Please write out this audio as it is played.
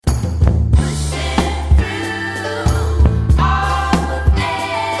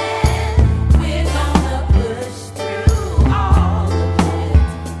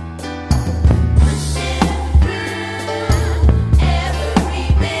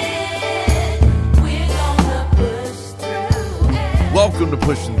Welcome to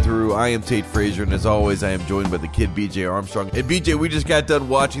Pushing Through. I am Tate Frazier, and as always, I am joined by the kid BJ Armstrong. And BJ, we just got done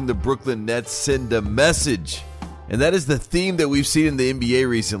watching the Brooklyn Nets send a message. And that is the theme that we've seen in the NBA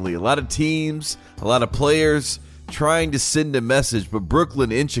recently. A lot of teams, a lot of players trying to send a message. But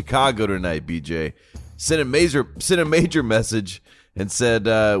Brooklyn in Chicago tonight, BJ, sent a major message and said,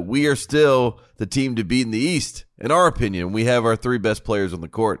 we are still the team to beat in the East. In our opinion, we have our three best players on the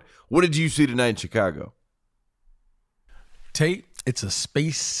court. What did you see tonight in Chicago? Tate, it's a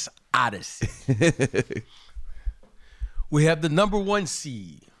space odyssey. We have the number 1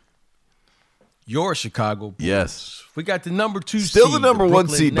 seed, your Chicago Bulls. Yes. We got the number 2 seed. Still the number 1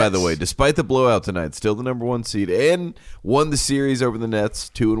 seed, Nets. by the way, despite the blowout tonight. Still the number 1 seed and won the series over the Nets,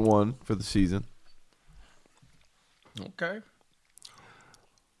 2-1 for the season. Okay.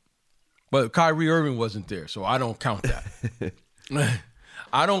 But Kyrie Irving wasn't there, so I don't count that.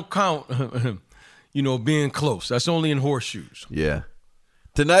 I don't count, being close. That's only in horseshoes. Yeah.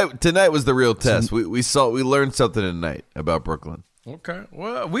 Tonight was the real test. We learned something tonight about Brooklyn. Okay.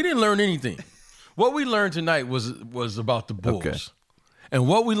 Well, we didn't learn anything. What we learned tonight was about the Bulls. Okay. And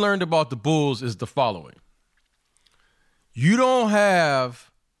what we learned about the Bulls is the following. You don't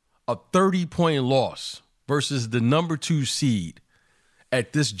have a 30-point loss versus the number 2 seed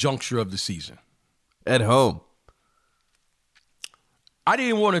at this juncture of the season. At home. I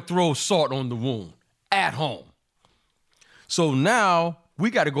didn't want to throw salt on the wound. At home. So now we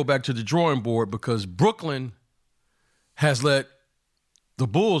got to go back to the drawing board because Brooklyn has let the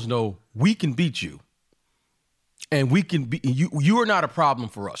Bulls know we can beat you. And we can be you are not a problem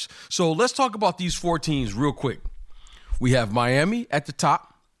for us. So let's talk about these 4 teams real quick. We have Miami at the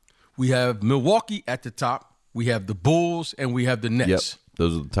top. We have Milwaukee at the top. We have the Bulls and we have the Nets. Yep.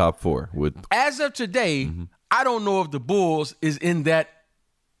 Those are the top 4. As of today, I don't know if the Bulls is in that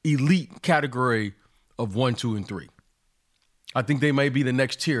elite category of 1, 2, and 3. I think they may be the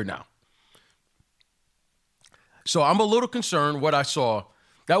next tier now. So I'm a little concerned what I saw.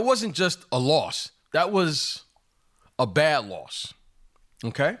 That wasn't just a loss. That was a bad loss.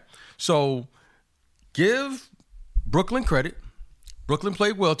 Okay? So give Brooklyn credit. Brooklyn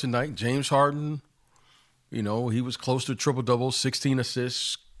played well tonight. James Harden, he was close to a triple-double, 16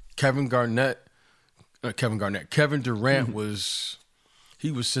 assists. Kevin Durant was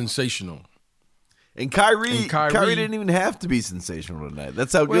sensational. And Kyrie didn't even have to be sensational tonight.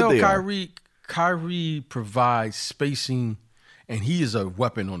 That's how good they are. Kyrie provides spacing, and he is a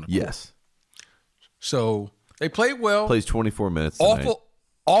weapon on the court. Yes. So they played well. Plays 24 minutes tonight.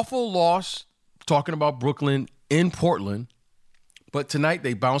 Awful loss, talking about Brooklyn in Portland. But tonight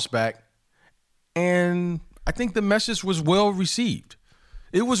they bounced back, and I think the message was well received.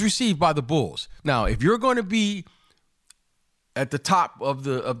 It was received by the Bulls. Now, if you're going to be at the top of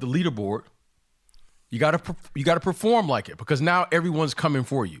the leaderboard, you got to perform like it because now everyone's coming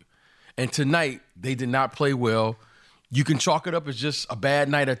for you. And tonight they did not play well. You can chalk it up as just a bad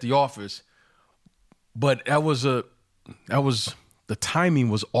night at the office, but the timing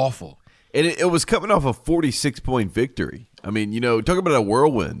was awful. And it was coming off a 46-point victory. I mean, talk about a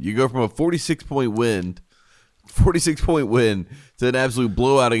whirlwind. You go from a 46-point win to an absolute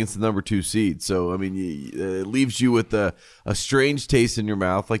blowout against the number 2 seed. So, I mean, it leaves you with a strange taste in your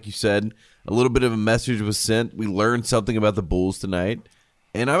mouth. Like you said, a little bit of a message was sent. We learned something about the Bulls tonight.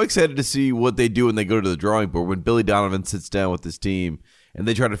 And I'm excited to see what they do when they go to the drawing board, when Billy Donovan sits down with his team and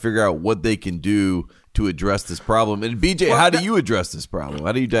they try to figure out what they can do to address this problem. And, BJ, how do you address this problem?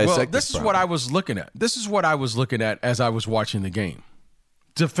 How do you dissect this problem? This is what I was looking at. This is what I was looking at as I was watching the game.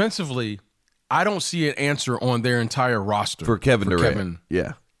 Defensively, I don't see an answer on their entire roster. For Kevin Durant.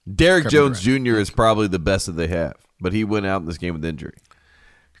 Yeah. Derrick Jones Jr. is probably the best that they have, but he went out in this game with injury.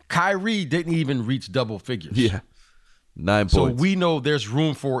 Kyrie didn't even reach double figures. Yeah. 9 points. So we know there's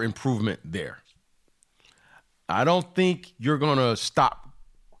room for improvement there. I don't think you're going to stop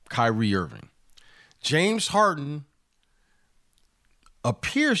Kyrie Irving. James Harden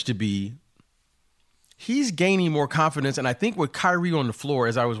appears to be, he's gaining more confidence. And I think with Kyrie on the floor,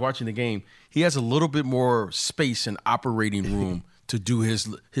 as I was watching the game, he has a little bit more space and operating room to do his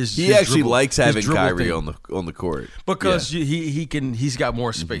He actually dribble, likes having Kyrie thing. on the court. Because he's got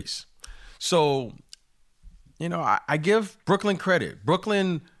more space. So, I give Brooklyn credit.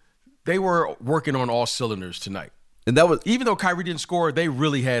 Brooklyn, they were working on all cylinders tonight. And that was even though Kyrie didn't score, they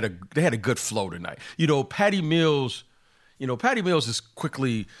really had a good flow tonight. Patty Mills is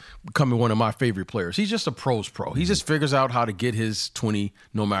quickly becoming one of my favorite players. He's just a pro's pro. He just figures out how to get his 20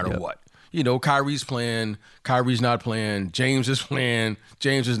 no matter what. Kyrie's playing, Kyrie's not playing, James is playing,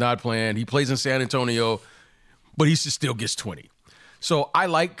 James is not playing. He plays in San Antonio, but he still gets 20. So I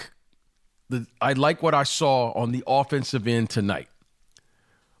like what I saw on the offensive end tonight.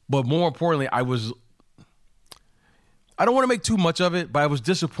 But more importantly, I don't want to make too much of it, but I was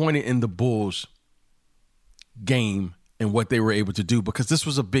disappointed in the Bulls game and what they were able to do, because this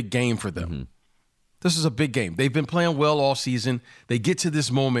was a big game for them. Mm-hmm. This is a big game. They've been playing well all season. They get to this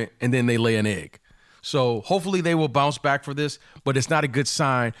moment, and then they lay an egg. So hopefully they will bounce back for this, but it's not a good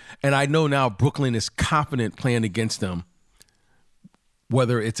sign. And I know now Brooklyn is confident playing against them,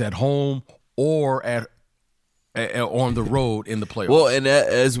 whether it's at home or on the road in the playoffs. Well, and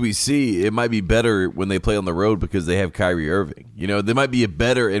as we see, it might be better when they play on the road because they have Kyrie Irving. You know, they might be a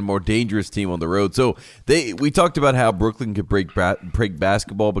better and more dangerous team on the road. So we talked about how Brooklyn could break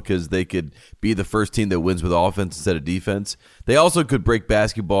basketball because they could be the first team that wins with offense instead of defense. They also could break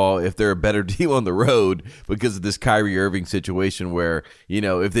basketball if they're a better team on the road because of this Kyrie Irving situation where, you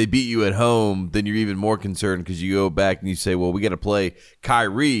know, if they beat you at home, then you're even more concerned because you go back and you say, well, we got to play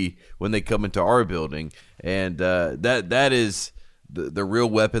Kyrie when they come into our building. And that is the real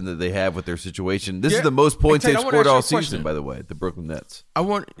weapon that they have with their situation. This is the most points they've scored all season, by the way, the Brooklyn Nets. I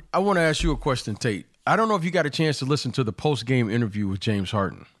want to ask you a question, Tate. I don't know if you got a chance to listen to the post-game interview with James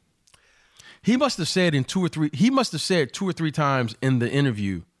Harden. He must have said two or three times in the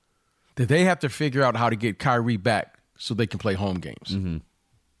interview that they have to figure out how to get Kyrie back so they can play home games. Mm-hmm.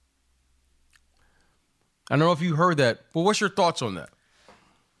 I don't know if you heard that, but what's your thoughts on that?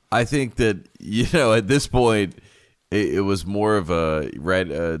 I think that, you know, at this point, it was more of a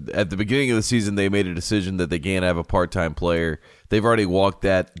at the beginning of the season, they made a decision that they can't have a part-time player. They've already walked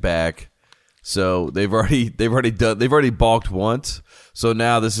that back, so they've already balked once. So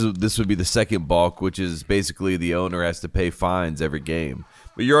now this would be the second balk, which is basically the owner has to pay fines every game.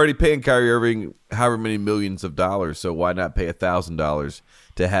 But you're already paying Kyrie Irving however many millions of dollars, so why not pay $1,000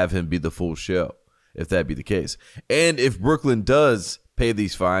 to have him be the full show, if that be the case? And if Brooklyn does pay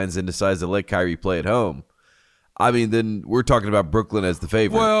these fines and decides to let Kyrie play at home, I mean, then we're talking about Brooklyn as the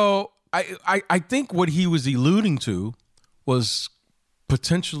favorite. Well, I think what he was alluding to was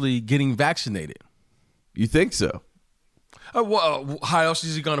potentially getting vaccinated. You think so? Well, how else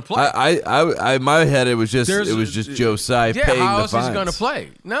is he going to play? I in my head it was just Joe Tsai paying the fines. Yeah, how else is he going to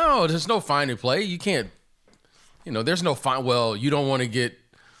play? No, there's no fine to play. You can't. You know, there's no fine. Well, you don't want to get.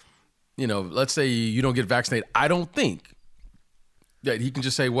 You know, let's say you don't get vaccinated. I don't think that he can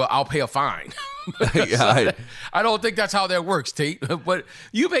just say, "Well, I'll pay a fine." I don't think that's how that works, Tate. But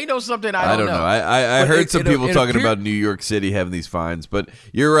you may know something I don't know. I heard some people talking about New York City having these fines, but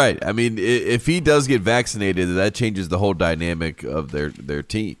you're right. I mean, if he does get vaccinated, that changes the whole dynamic of their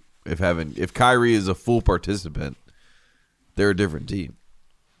team. If Kyrie is a full participant, they're a different team.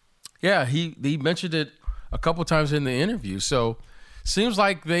 Yeah, he mentioned it a couple times in the interview. So seems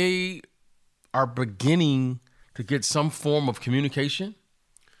like they are beginning to get some form of communication,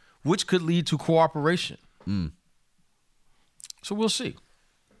 which could lead to cooperation. So we'll see.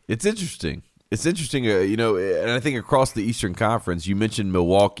 It's interesting. You know, and I think across the Eastern Conference, you mentioned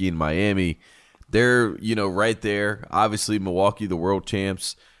Milwaukee and Miami. They're, you know, right there. Obviously, Milwaukee, the world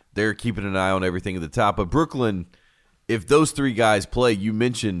champs, they're keeping an eye on everything at the top. But Brooklyn, if those three guys play, you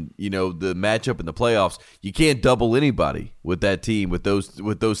mentioned, you know, the matchup in the playoffs, you can't double anybody with that team, with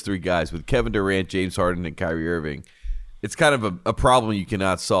those three guys, with Kevin Durant, James Harden, and Kyrie Irving. It's kind of a problem you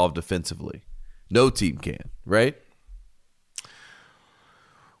cannot solve defensively. No team can, right?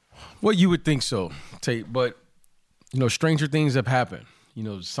 Well, you would think so, Tate, but, you know, stranger things have happened. You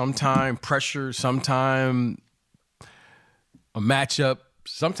know, sometime pressure, sometime a matchup,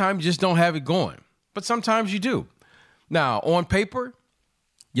 sometimes you just don't have it going, but sometimes you do. Now, on paper,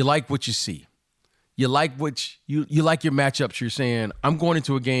 you like what you see. You like you like your matchups. You're saying, I'm going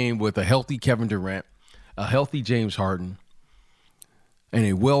into a game with a healthy Kevin Durant, a healthy James Harden, and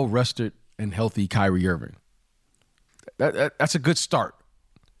a well-rested and healthy Kyrie Irving. That's a good start.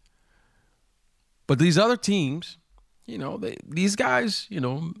 But these other teams, you know, these guys, you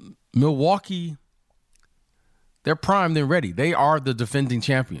know, Milwaukee, they're primed and ready. They are the defending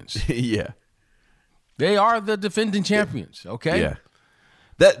champions. Yeah. They are the defending champions, okay? Yeah.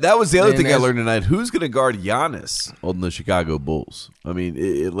 That was the other thing I learned tonight. Who's going to guard Giannis on the Chicago Bulls? I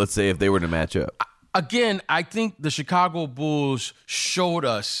mean, let's say if they were to match up. Again, I think the Chicago Bulls showed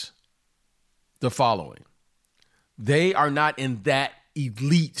us the following. They are not in that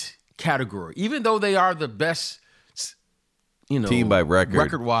elite category, even though they are the best, you know, team by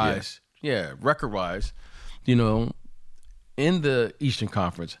record-wise, record-wise, you know, in the Eastern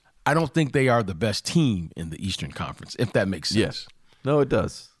Conference. I don't think they are the best team in the Eastern Conference, if that makes sense. Yes. No, it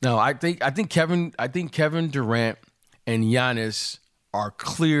does. No, I think Kevin Durant and Giannis are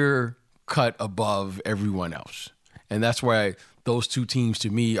clear cut above everyone else. And that's why those two teams to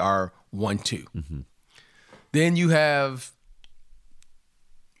me are 1-2. Mm-hmm. Then you have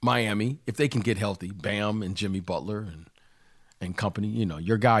Miami, if they can get healthy, Bam and Jimmy Butler and company,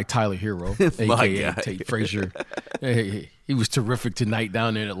 your guy Tyler Hero, a.k.a. Tate Frazier. He was terrific tonight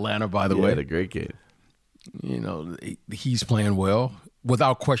down in Atlanta, by the way. Had a great game. He's playing well.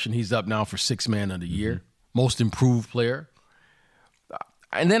 Without question, he's up now for Sixth Man of the Year, most improved player.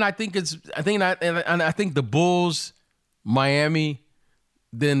 And then I think the Bulls, Miami,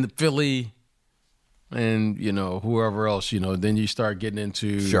 then the Philly, and whoever else. Then you start getting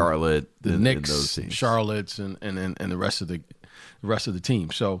into Charlotte, the Knicks, those teams. Charlotte's, and the rest of the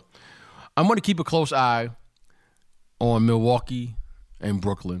team. So I'm going to keep a close eye on Milwaukee and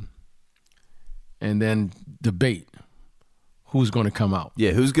Brooklyn, and then debate who's going to come out.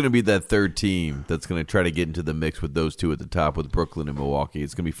 Yeah, who's going to be that third team that's going to try to get into the mix with those two at the top with Brooklyn and Milwaukee?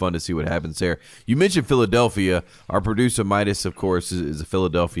 It's going to be fun to see what happens there. You mentioned Philadelphia. Our producer, Midas, of course, is a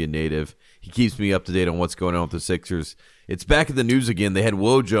Philadelphia native. He keeps me up to date on what's going on with the Sixers. It's back in the news again. They had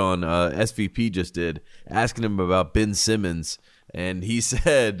Woj on, SVP just did, asking him about Ben Simmons. And he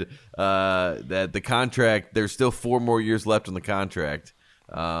said that the contract, there's still 4 more years left on the contract.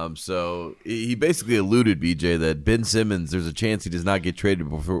 So he basically alluded, BJ, that Ben Simmons, there's a chance he does not get traded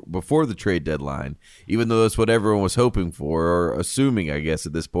before the trade deadline, even though that's what everyone was hoping for, or assuming, I guess,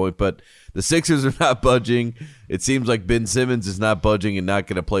 at this point. But the Sixers are not budging. It seems like Ben Simmons is not budging and not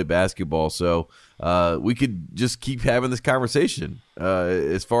going to play basketball. So we could just keep having this conversation,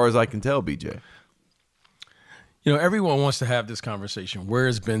 as far as I can tell, BJ. Everyone wants to have this conversation. Where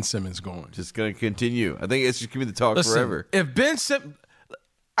is Ben Simmons going? Just going to continue. I think it's just going to be the talk forever. If Ben Simmons...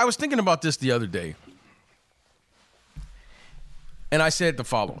 I was thinking about this the other day, and I said the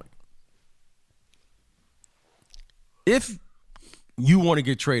following. If you want to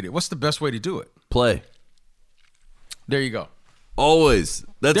get traded, what's the best way to do it? Play. There you go. Always.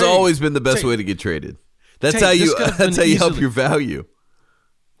 That's always been the best way to get traded. That's how you help your value.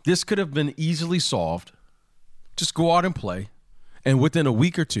 This could have been easily solved. Just go out and play, and within a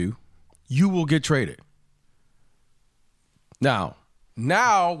week or two, you will get traded. Now,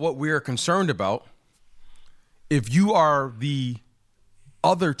 what we are concerned about, if you are the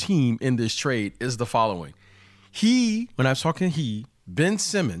other team in this trade, is the following. When I was talking Ben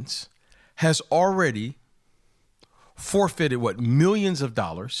Simmons has already forfeited, millions of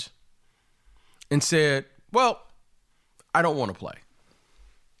dollars and said, well, I don't want to play.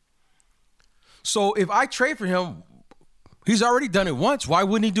 So if I trade for him, he's already done it once. Why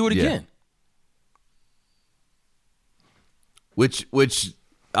wouldn't he do it again? Which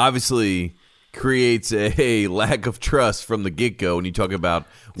obviously creates a lack of trust from the get-go when you talk about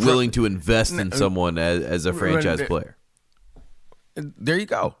willing to invest in someone as a franchise player. There you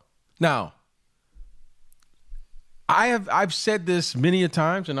go. Now, I've said this many a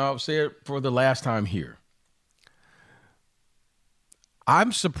times, and I'll say it for the last time here.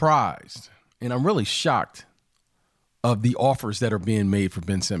 I'm surprised, and I'm really shocked of the offers that are being made for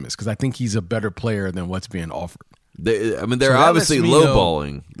Ben Simmons, because I think he's a better player than what's being offered. They're obviously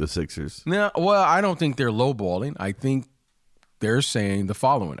lowballing the Sixers. No, well, I don't think they're lowballing. I think they're saying the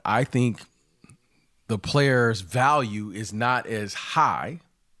following. I think the player's value is not as high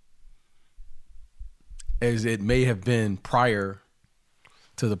as it may have been prior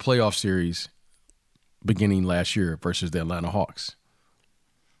to the playoff series beginning last year versus the Atlanta Hawks.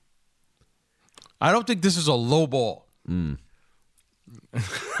 I don't think this is a lowball.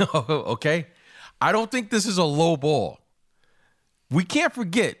 Okay? I don't think this is a low ball. We can't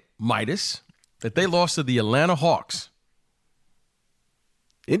forget, Midas, that they lost to the Atlanta Hawks.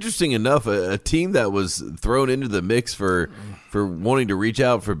 Interesting enough, a team that was thrown into the mix for wanting to reach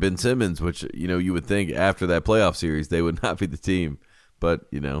out for Ben Simmons, which, you would think after that playoff series they would not be the team. But,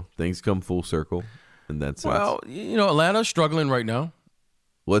 things come full circle in that sense. Well, Atlanta's struggling right now.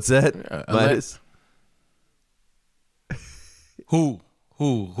 What's that, Midas? Who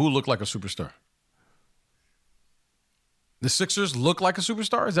looked like a superstar? The Sixers look like a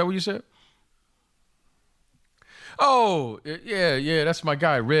superstar? Is that what you said? Oh, yeah, that's my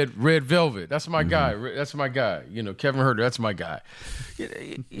guy, Red Velvet. That's my guy. That's my guy. Kevin Huerter, that's my guy.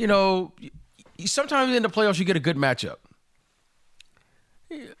 Sometimes in the playoffs you get a good matchup.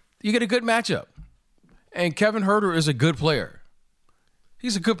 And Kevin Huerter is a good player.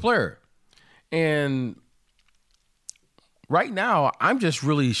 He's a good player. And right now, I'm just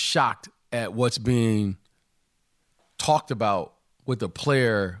really shocked at what's being talked about with the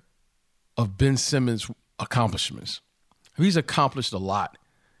player of Ben Simmons' accomplishments. He's accomplished a lot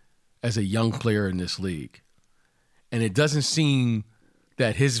as a young player in this league. And it doesn't seem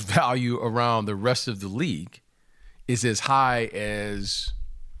that his value around the rest of the league is as high as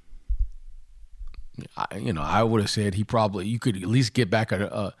I would have said you could at least get back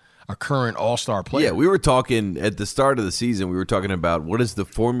a current all-star player. Yeah, we were talking at the start of the season, we were talking about what is the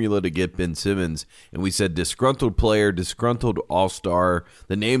formula to get Ben Simmons, and we said disgruntled player, disgruntled all-star.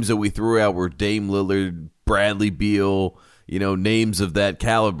 The names that we threw out were Dame Lillard, Bradley Beal, names of that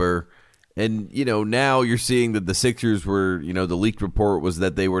caliber. And, now you're seeing that the Sixers were, the leaked report was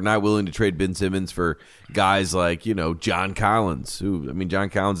that they were not willing to trade Ben Simmons for guys like, John Collins, John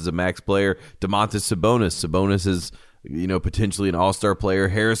Collins is a max player. Domantas Sabonis. Sabonis is, potentially an all-star player.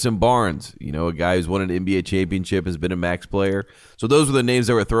 Harrison Barnes, a guy who's won an NBA championship, has been a max player. So those were the names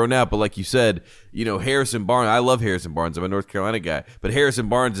that were thrown out. But like you said, Harrison Barnes, I love Harrison Barnes. I'm a North Carolina guy. But Harrison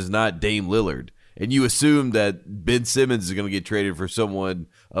Barnes is not Dame Lillard. And you assume that Ben Simmons is going to get traded for someone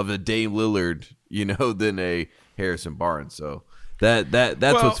of a Dame Lillard, than a Harrison Barnes. So that's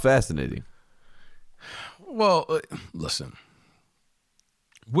what's fascinating. Well, listen.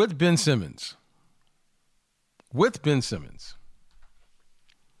 With Ben Simmons, the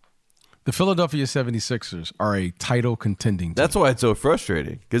Philadelphia 76ers are a title contending team. That's why it's so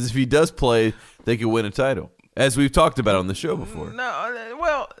frustrating. Because if he does play, they could win a title. As we've talked about on the show before.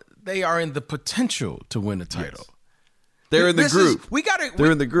 They are in the potential to win a title. Yes. They're in the group.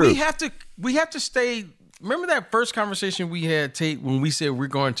 They're in the group. We have to stay. Remember that first conversation we had, Tate, when we said we're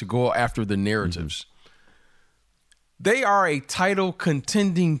going to go after the narratives. Mm-hmm. They are a title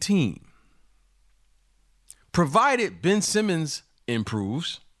contending team. Provided Ben Simmons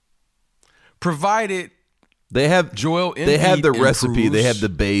improves. Provided they have Joel Embiid they have the improves. Recipe. They have the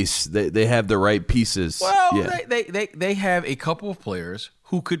base. They have the right pieces. Well, yeah. they have a couple of players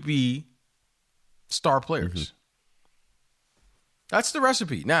who could be star players. Mm-hmm. That's the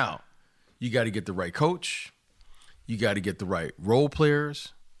recipe. Now, you got to get the right coach. You got to get the right role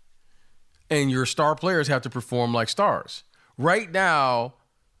players. And your star players have to perform like stars. Right now,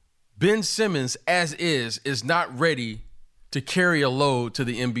 Ben Simmons, as is not ready to carry a load to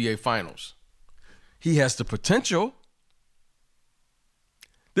the NBA Finals. He has the potential.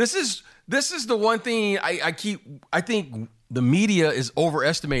 This is the one thing I think the media is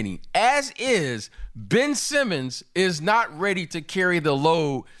overestimating. As is, Ben Simmons is not ready to carry the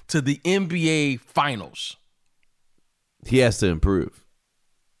load to the NBA Finals. He has to improve.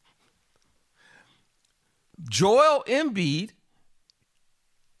 Joel Embiid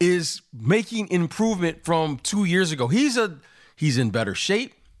is making improvement from 2 years ago. He's in better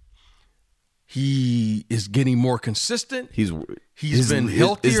shape. He is getting more consistent. He's been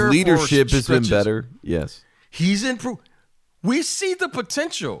healthier. His leadership has been stretches. better. Yes. He's improved. We see the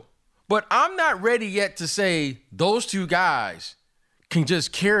potential, but I'm not ready yet to say those two guys can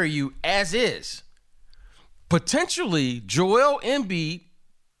just carry you as is. Potentially, Joel Embiid,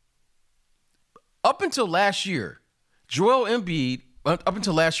 up until last year, when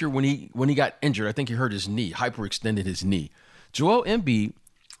he got injured, I think he hurt his knee, hyperextended his knee. Joel Embiid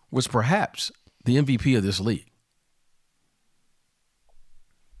was perhaps the MVP of this league.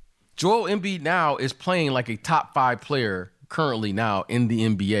 Joel Embiid now is playing like a top 5 player currently now in the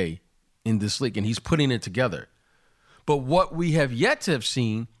NBA in this league, and he's putting it together. But what we have yet to have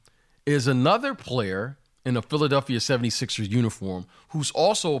seen is another player in a Philadelphia 76ers uniform who's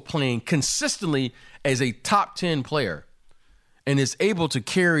also playing consistently as a top 10 player and is able to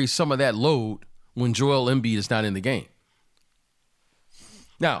carry some of that load when Joel Embiid is not in the game.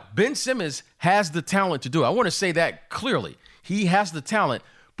 Now, Ben Simmons has the talent to do it. I want to say that clearly. He has the talent,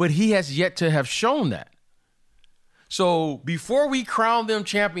 but he has yet to have shown that. So before we crown them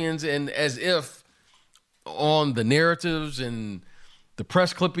champions, and as if on the narratives and the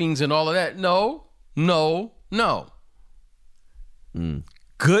press clippings and all of that, no.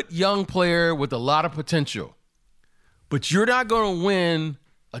 Good young player with a lot of potential. But you're not going to win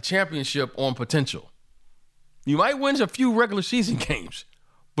a championship on potential. You might win a few regular season games,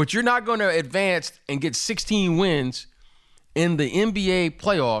 but you're not going to advance and get 16 wins in the NBA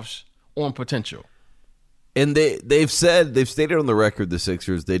playoffs on potential. And they've stated on the record, the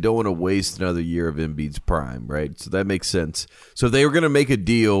Sixers, they don't want to waste another year of Embiid's prime, right? So that makes sense. So if they were going to make a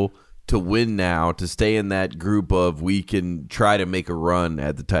deal to win now, to stay in that group of we can try to make a run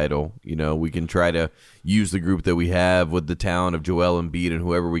at the title, we can try to use the group that we have with the talent of Joel Embiid and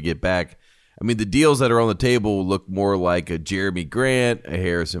whoever we get back. I mean, the deals that are on the table look more like a Jeremy Grant, a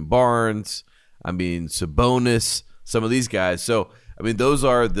Harrison Barnes, Sabonis, some of these guys. So, those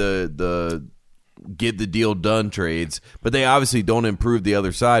are the get the deal done trades, but they obviously don't improve the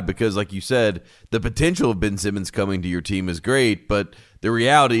other side because, like you said, the potential of Ben Simmons coming to your team is great, but the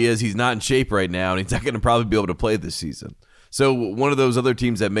reality is he's not in shape right now, and he's not going to probably be able to play this season. So one of those other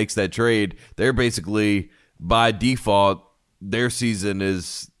teams that makes that trade, they're basically, by default, their season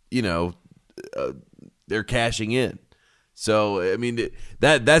is, they're cashing in. So, I mean,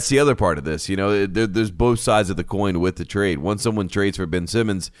 that's the other part of this. You know, there's both sides of the coin with the trade. Once someone trades for Ben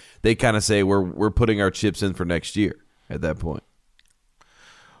Simmons, they kind of say we're putting our chips in for next year at that point.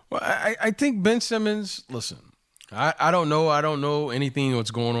 Well, I think Ben Simmons, listen, I don't know. I don't know anything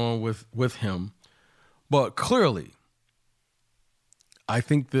what's going on with him. But clearly, I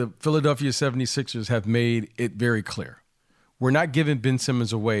think the Philadelphia 76ers have made it very clear. We're not giving Ben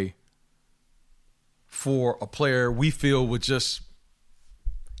Simmons away for a player we feel would just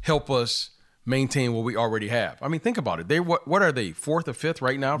help us maintain what we already have. I mean, think about it. What are they, fourth or fifth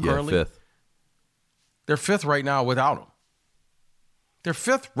right now currently? Yeah, fifth. They're fifth right now without him. They're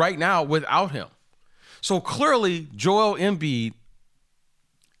fifth right now without him. So clearly, Joel Embiid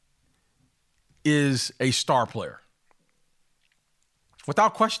is a star player.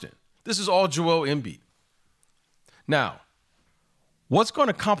 Without question. This is all Joel Embiid. Now, what's going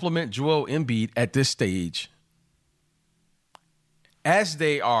to complement Joel Embiid at this stage as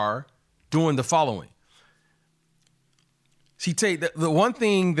they are doing the following? See, Tate, the one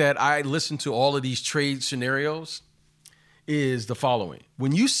thing that I listen to all of these trade scenarios is the following.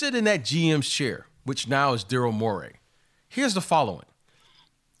 When you sit in that GM's chair, which now is Daryl Morey, here's the following.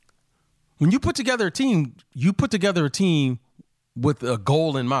 When you put together a team, with a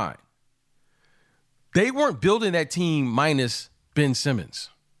goal in mind. They weren't building that team minus Ben Simmons.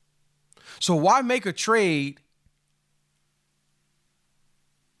 So why make a trade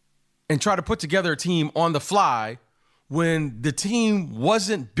and try to put together a team on the fly when the team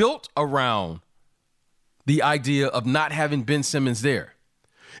wasn't built around the idea of not having Ben Simmons there?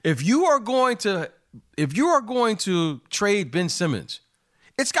 If you are going to trade Ben Simmons,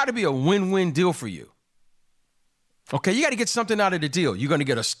 it's got to be a win-win deal for you. Okay, you got to get something out of the deal. You're going to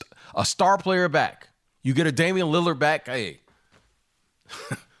get a star player back. You get a Damian Lillard back. Hey,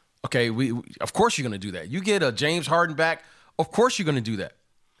 okay, we of course you're going to do that. You get a James Harden back. Of course you're going to do that.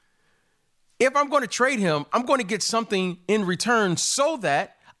 If I'm going to trade him, I'm going to get something in return so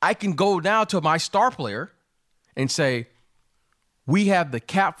that I can go down to my star player and say, we have the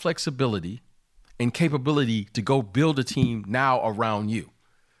cap flexibility and capability to go build a team now around you.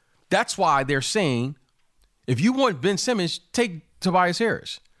 That's why they're saying, if you want Ben Simmons, take Tobias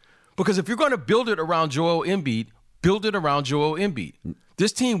Harris. Because if you're going to build it around Joel Embiid, build it around Joel Embiid.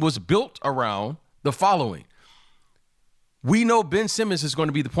 This team was built around the following. We know Ben Simmons is going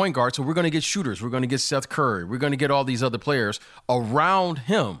to be the point guard, so we're going to get shooters. We're going to get Seth Curry. We're going to get all these other players around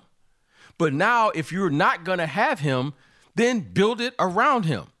him. But now, if you're not going to have him, then build it around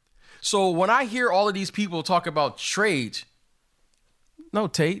him. So when I hear all of these people talk about trades, no,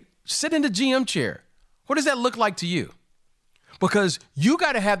 Tate, sit in the GM chair. What does that look like to you? Because you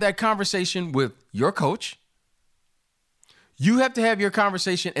got to have that conversation with your coach. You have to have your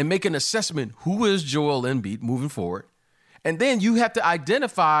conversation and make an assessment. Who is Joel Embiid moving forward? And then you have to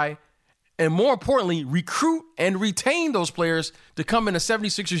identify and, more importantly, recruit and retain those players to come in a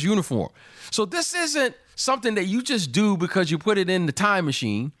 76ers uniform. So this isn't something that you just do because you put it in the time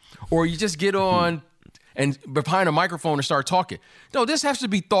machine or you just get on and behind a microphone and start talking. No, this has to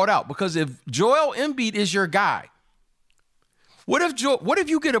be thought out, because if Joel Embiid is your guy, what if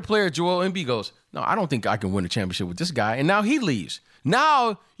you get a player, Joel Embiid goes, no, I don't think I can win a championship with this guy, and now he leaves.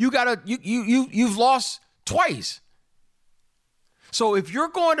 Now you've lost twice. So if you're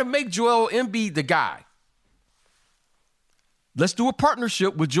going to make Joel Embiid the guy, let's do a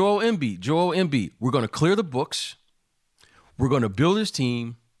partnership with Joel Embiid. Joel Embiid, we're going to clear the books. We're going to build his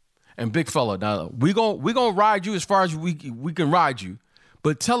team. And big fella, now we're gonna ride you as far as we can ride you,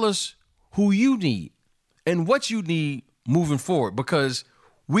 but tell us who you need and what you need moving forward, because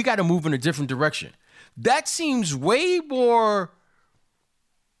we got to move in a different direction. That seems way more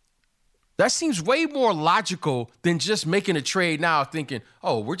logical than just making a trade now, thinking,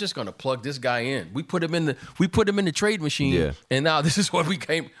 oh, we're just gonna plug this guy in. We put him in the trade machine, yeah, and now this is what we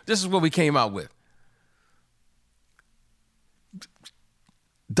came out with.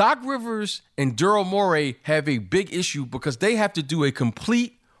 Doc Rivers and Daryl Morey have a big issue because they have to do a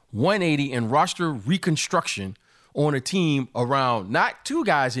complete 180 and roster reconstruction on a team around not two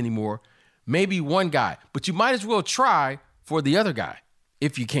guys anymore, maybe one guy. But you might as well try for the other guy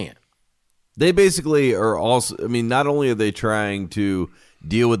if you can. They basically are also, I mean, not only are they trying to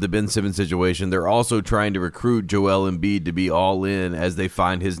deal with the Ben Simmons situation, they're also trying to recruit Joel Embiid to be all in as they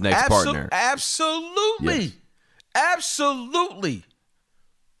find his next partner. Absolutely. Yes. Absolutely.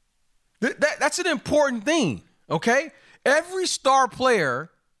 That's an important thing, okay? Every star player,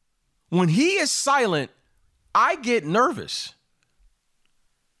 when he is silent, I get nervous.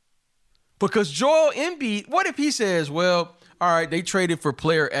 Because Joel Embiid, what if he says, well, all right, they traded for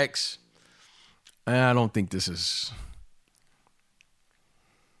player X, I don't think this is.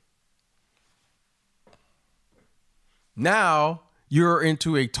 Now you're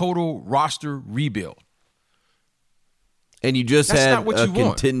into a total roster rebuild. And you just That's had not what a you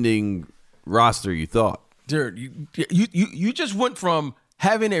want. contending roster, you thought. Dude, you just went from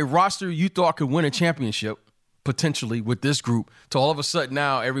having a roster you thought could win a championship, potentially, with this group, to all of a sudden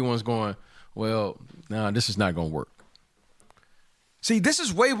now everyone's going, well, no, this is not going to work. See, this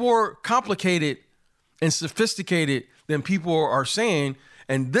is way more complicated and sophisticated than people are saying,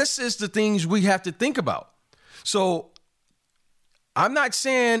 and this is the things we have to think about. So I'm not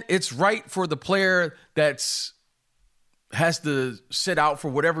saying it's right for the player that's has to sit out for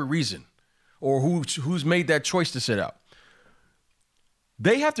whatever reason, or who's made that choice to sit out.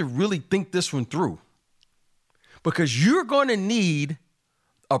 They have to really think this one through, because you're going to need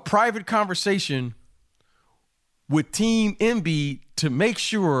a private conversation with Team Embiid to make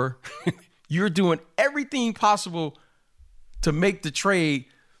sure you're doing everything possible to make the trade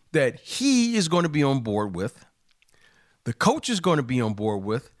that he is going to be on board with, the coach is going to be on board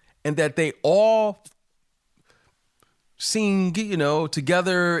with, and that they all sing,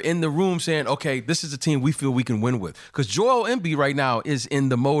 together in the room saying, okay, this is a team we feel we can win with. Because Joel Embiid right now is in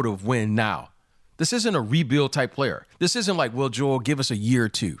the mode of win now. This isn't a rebuild type player. This isn't like, well, Joel, give us a year or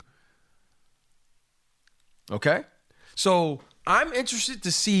two. Okay? So I'm interested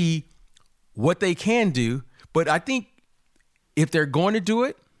to see what they can do. But I think if they're going to do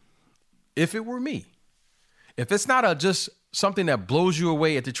it, if it were me, if it's not just something that blows you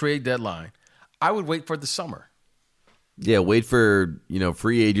away at the trade deadline, I would wait for the summer. Yeah, wait for,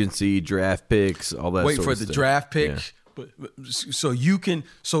 free agency, draft picks, all that Wait sort for of the stuff. draft pick. Yeah.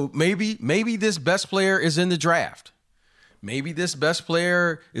 So maybe this best player is in the draft. Maybe this best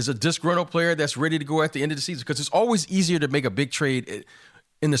player is a disgruntled player that's ready to go at the end of the season, because it's always easier to make a big trade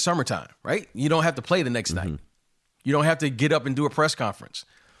in the summertime, right? You don't have to play the next night. You don't have to get up and do a press conference.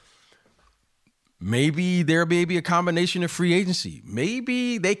 Maybe there may be a combination of free agency.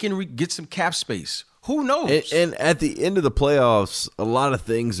 Maybe they can get some cap space. Who knows? And at the end of the playoffs, a lot of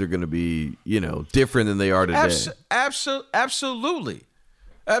things are going to be, different than they are today. Absolutely.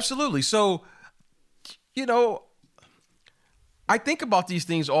 So, I think about these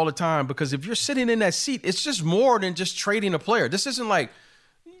things all the time, because if you're sitting in that seat, it's just more than just trading a player. This isn't like,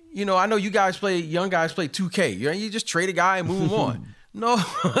 I know young guys play 2K. You just trade a guy and move him on. No,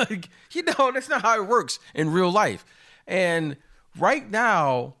 that's not how it works in real life. And right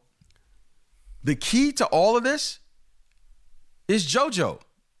now, the key to all of this is JoJo.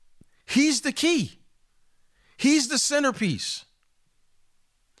 He's the key. He's the centerpiece.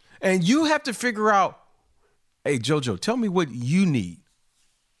 And you have to figure out, hey, JoJo, tell me what you need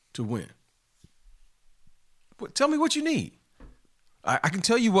to win. Tell me what you need. I can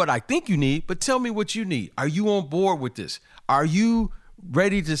tell you what I think you need, but tell me what you need. Are you on board with this? Are you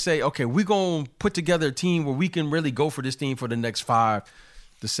ready to say, okay, we're going to put together a team where we can really go for this team for the next 5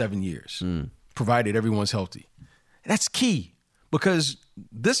 to 7 years, provided everyone's healthy? That's key, because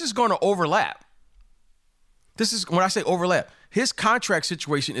this is going to overlap. This is, when I say overlap, his contract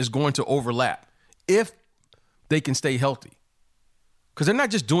situation is going to overlap if they can stay healthy. Because they're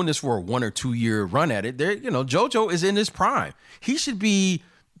not just doing this for a 1 or 2 year run at it. JoJo is in his prime. He should be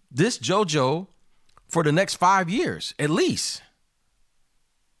this JoJo for the next 5 years, at least.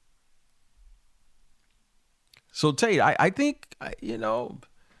 So Tate, I think,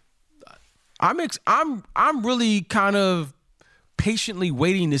 I'm really kind of patiently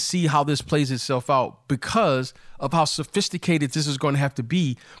waiting to see how this plays itself out, because of how sophisticated this is going to have to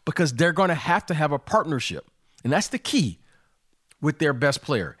be, because they're going to have a partnership. And that's the key with their best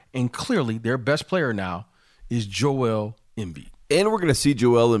player. And clearly their best player now is Joel Embiid. And we're going to see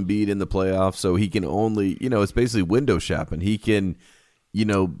Joel Embiid in the playoffs, so he can only, it's basically window shopping. He can,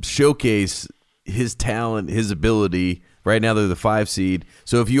 showcase his talent, his ability. Right now they're the 5 seed.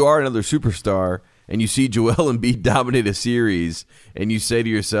 So if you are another superstar and you see Joel Embiid dominate a series and you say to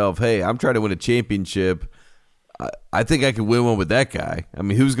yourself, hey, I'm trying to win a championship, I think I could win one with that guy. I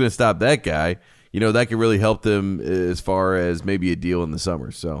mean, who's going to stop that guy? That could really help them as far as maybe a deal in the summer.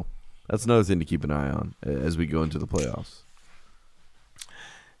 So that's another thing to keep an eye on as we go into the playoffs.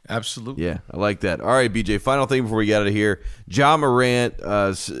 Absolutely. Yeah, I like that. All right, BJ, final thing before we get out of here. Ja Morant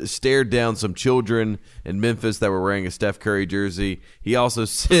stared down some children in Memphis that were wearing a Steph Curry jersey. He also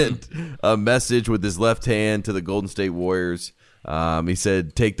sent a message with his left hand to the Golden State Warriors. He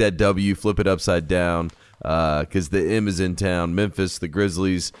said, take that W, flip it upside down, because the M is in town. Memphis, the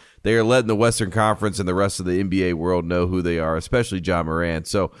Grizzlies they are letting the Western Conference and the rest of the NBA world know who they are, especially Ja Morant.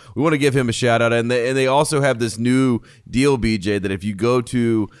 So we want to give him a shout out. And they also have this new deal, BJ, that if you go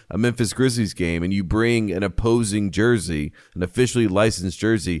to a Memphis Grizzlies game and you bring an opposing jersey, an officially licensed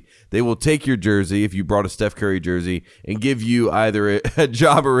jersey, they will take your jersey if you brought a Steph Curry jersey and give you either a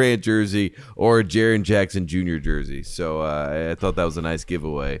Ja Morant jersey or a Jaren Jackson Jr. jersey. So I thought that was a nice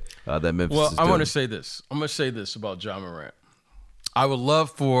giveaway that Memphis is doing. I'm going to say this. I'm going to say this about Ja Morant. I would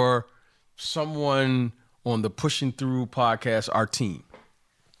love for someone on the Pushing Through podcast, our team,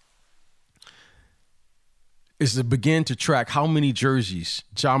 is to begin to track how many jerseys,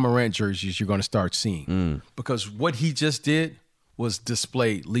 Ja Morant jerseys, you're going to start seeing. Because what he just did was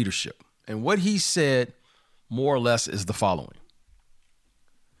display leadership. And what he said, more or less, is the following.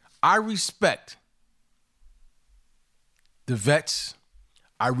 I respect the vets.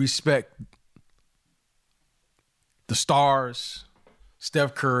 I respect the stars,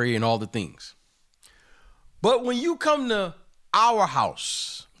 Steph Curry, and all the things. But when you come to our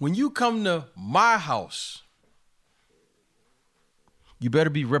house, when you come to my house, you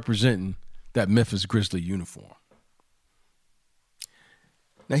better be representing that Memphis Grizzly uniform.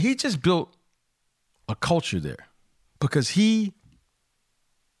 Now, he just built a culture there because he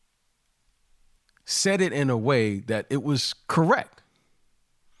said it in a way that it was correct.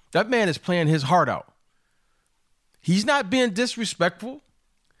 That man is playing his heart out. He's not being disrespectful,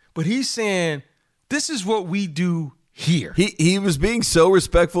 but he's saying, this is what we do here. He was being so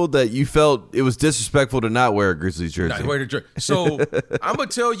respectful that you felt it was disrespectful to not wear a Grizzlies jersey. So I'm going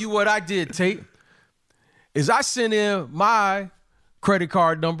to tell you what I did, Tate, is I sent in my credit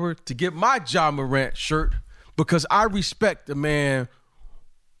card number to get my Ja Morant shirt because I respect the man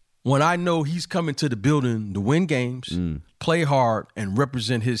when I know he's coming to the building to win games, play hard, and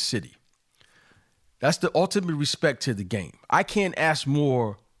represent his city. That's the ultimate respect to the game. I can't ask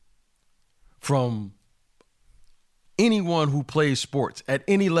more from anyone who plays sports at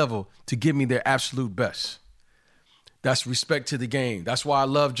any level to give me their absolute best. That's respect to the game. That's why I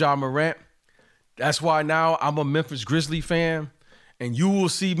love Ja Morant. That's why now I'm a Memphis Grizzly fan, and you will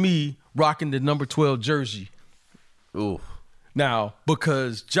see me rocking the number 12 jersey. Ooh. Now,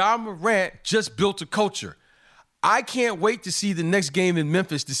 because Ja Morant just built a culture. I can't wait to see the next game in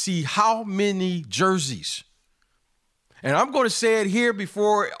Memphis to see how many jerseys. And I'm going to say it here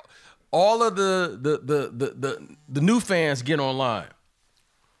before all of the new fans get online.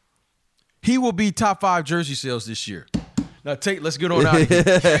 He will be top 5 jersey sales this year. Now, let's get on out of here.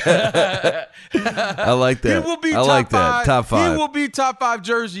 I like that. He will be top 5. He will be top 5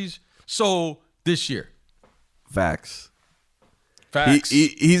 jerseys sold this year. Facts. Facts.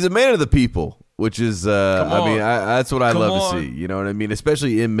 He's a man of the people. Which is, that's what I love to see. You know what I mean?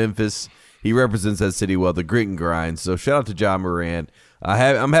 Especially in Memphis, he represents that city well, the grit and grind. So shout out to Ja Morant.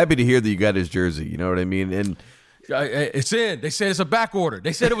 I'm happy to hear that you got his jersey. You know what I mean? And it's in. They said it's a back order.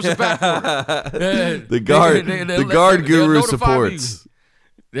 They said it was a back order. the guard guru supports.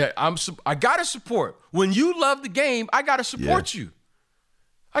 Yeah, I gotta support. When you love the game, I gotta support you.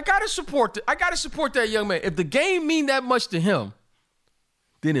 I gotta support that young man. If the game mean that much to him,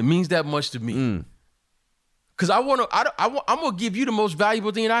 then it means that much to me. Because I'm going to give you the most valuable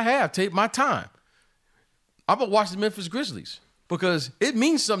thing I have, Tate, my time. I'm going to watch the Memphis Grizzlies because it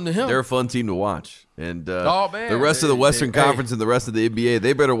means something to him. They're a fun team to watch. And man, the rest of the Western Conference and the rest of the NBA,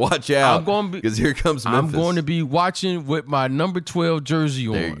 they better watch out because here comes Memphis. I'm going to be watching with my number 12 jersey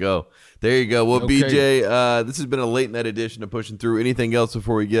on. There you go. Well, okay. BJ, this has been a late night edition of Pushing Through. Anything else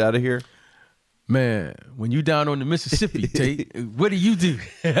before we get out of here? Man, when you down on the Mississippi, Tate, what do you do?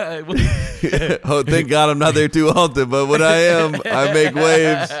 Oh, thank God I'm not there too often, but when I am, I make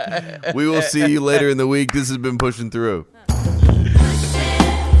waves. We will see you later in the week. This has been Pushing Through.